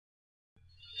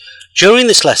During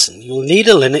this lesson, you will need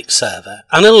a Linux server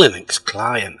and a Linux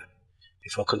client.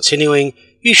 Before continuing,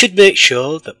 you should make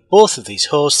sure that both of these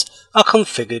hosts are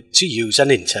configured to use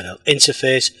an internal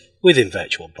interface within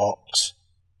VirtualBox.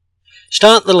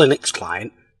 Start the Linux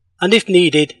client and, if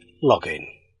needed, log in.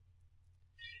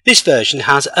 This version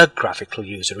has a graphical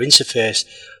user interface,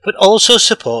 but also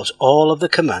supports all of the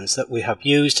commands that we have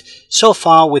used so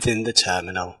far within the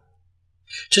terminal.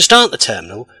 To start the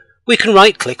terminal, we can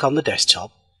right-click on the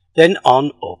desktop, then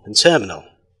on Open Terminal.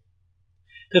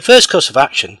 The first course of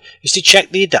action is to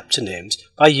check the adapter names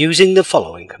by using the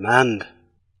following command.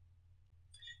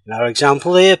 In our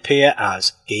example, they appear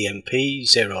as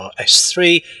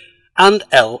EMP0S3 and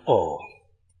LO.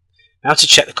 Now to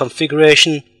check the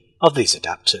configuration of these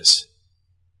adapters.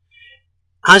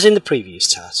 As in the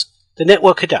previous task, the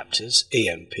network adapters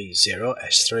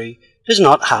EMP0S3 does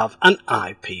not have an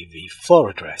IPv4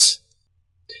 address.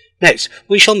 Next,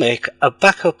 we shall make a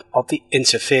backup of the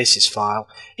interfaces file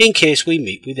in case we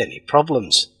meet with any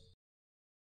problems.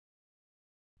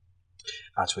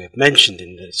 As we have mentioned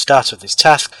in the start of this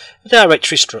task, the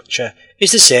directory structure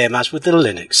is the same as with the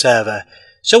Linux server,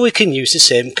 so we can use the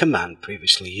same command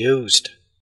previously used.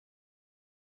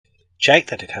 Check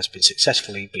that it has been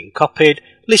successfully copied,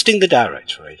 listing the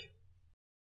directory.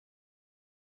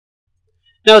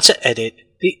 Now to edit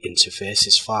the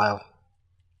interfaces file.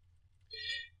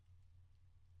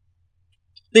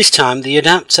 This time the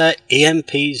adapter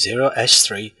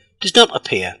EMP0S3 does not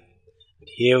appear. And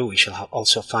here we shall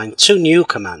also find two new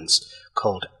commands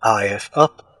called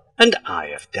IFUp and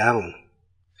IFDown.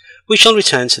 We shall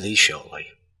return to these shortly.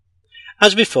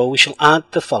 As before, we shall add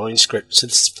the following scripts to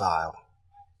this file.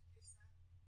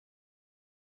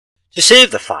 To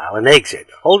save the file and exit,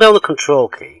 hold down the Control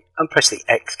key and press the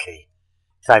X key.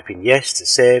 Type in yes to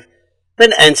save,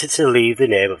 then enter to leave the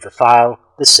name of the file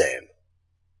the same.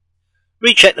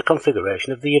 Recheck the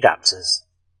configuration of the adapters.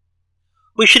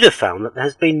 We should have found that there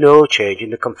has been no change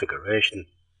in the configuration.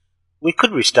 We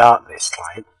could restart this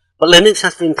client, but Linux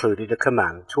has included a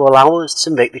command to allow us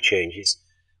to make the changes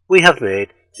we have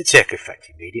made to take effect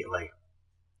immediately.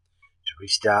 To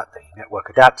restart the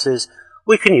network adapters,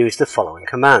 we can use the following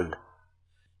command.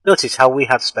 Notice how we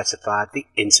have specified the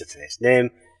interface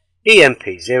name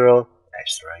EMP0S3.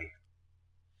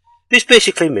 This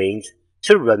basically means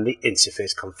to run the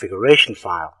interface configuration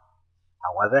file.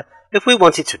 However, if we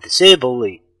wanted to disable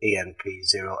the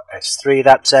EMP0S3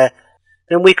 adapter,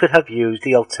 then we could have used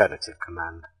the alternative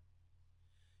command.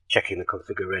 Checking the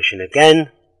configuration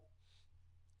again,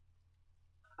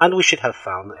 and we should have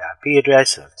found the IP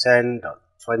address of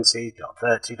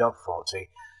 10.20.30.40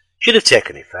 should have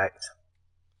taken effect.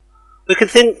 We can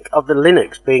think of the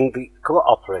Linux being the core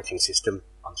operating system.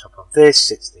 On top of this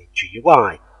sits the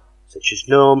GUI, such as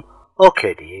GNOME or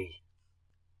KDE.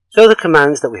 So the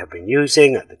commands that we have been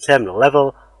using at the terminal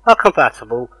level are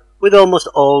compatible with almost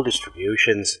all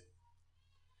distributions.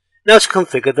 Now to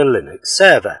configure the Linux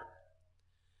server.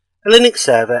 A Linux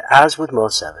server, as with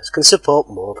most servers, can support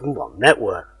more than one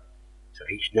network. So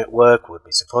each network would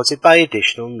be supported by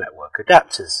additional network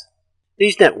adapters.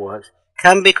 These networks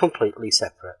can be completely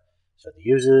separate, so the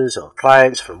users or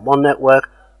clients from one network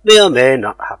may or may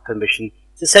not have permission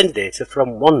to send data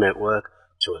from one network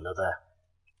to another.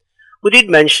 We did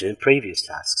mention in previous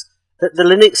tasks that the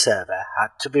Linux server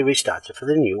had to be restarted for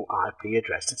the new IP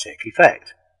address to take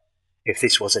effect. If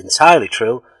this was entirely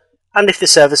true, and if the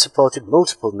server supported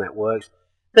multiple networks,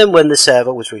 then when the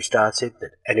server was restarted,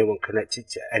 that anyone connected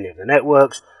to any of the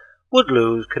networks would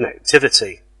lose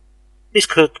connectivity. This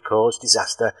could cause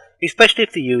disaster, especially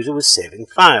if the user was saving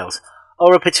files,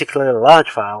 or a particularly large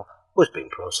file was being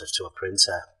processed to a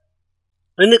printer.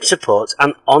 Linux supports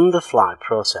an on-the-fly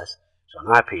process, so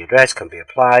an IP address can be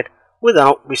applied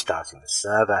without restarting the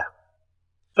server.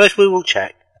 First we will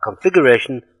check the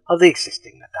configuration of the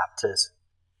existing adapters.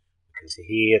 You can see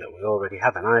here that we already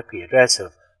have an IP address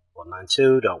of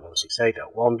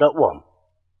 192.168.1.1.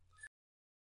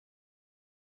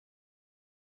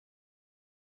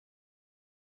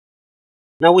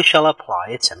 Now we shall apply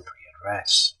a temporary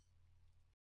address.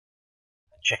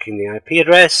 Checking the IP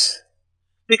address,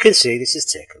 we can see this has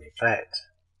taken effect.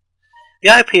 The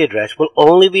IP address will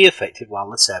only be effective while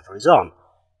the server is on.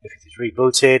 If it is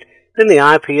rebooted, then the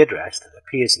IP address that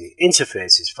appears in the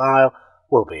interfaces file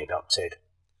will be adopted.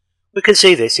 We can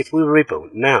see this if we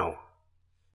reboot now.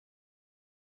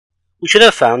 We should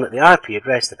have found that the IP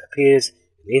address that appears in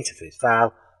the interface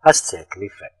file has taken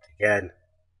effect again.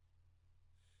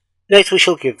 Next we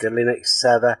shall give the Linux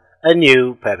server a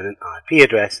new permanent IP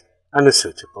address and a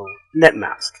suitable net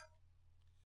mask.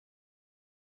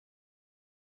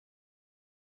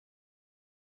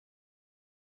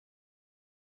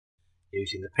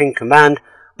 Using the ping command,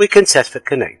 we can test for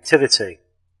connectivity.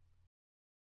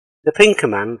 The ping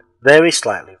command varies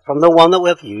slightly from the one that we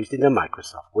have used in the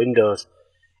Microsoft Windows,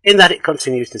 in that it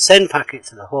continues to send packets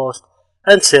to the host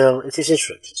until it is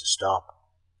instructed to stop.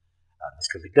 And this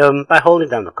can be done by holding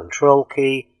down the Control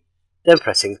key, then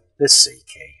pressing the C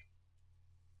key.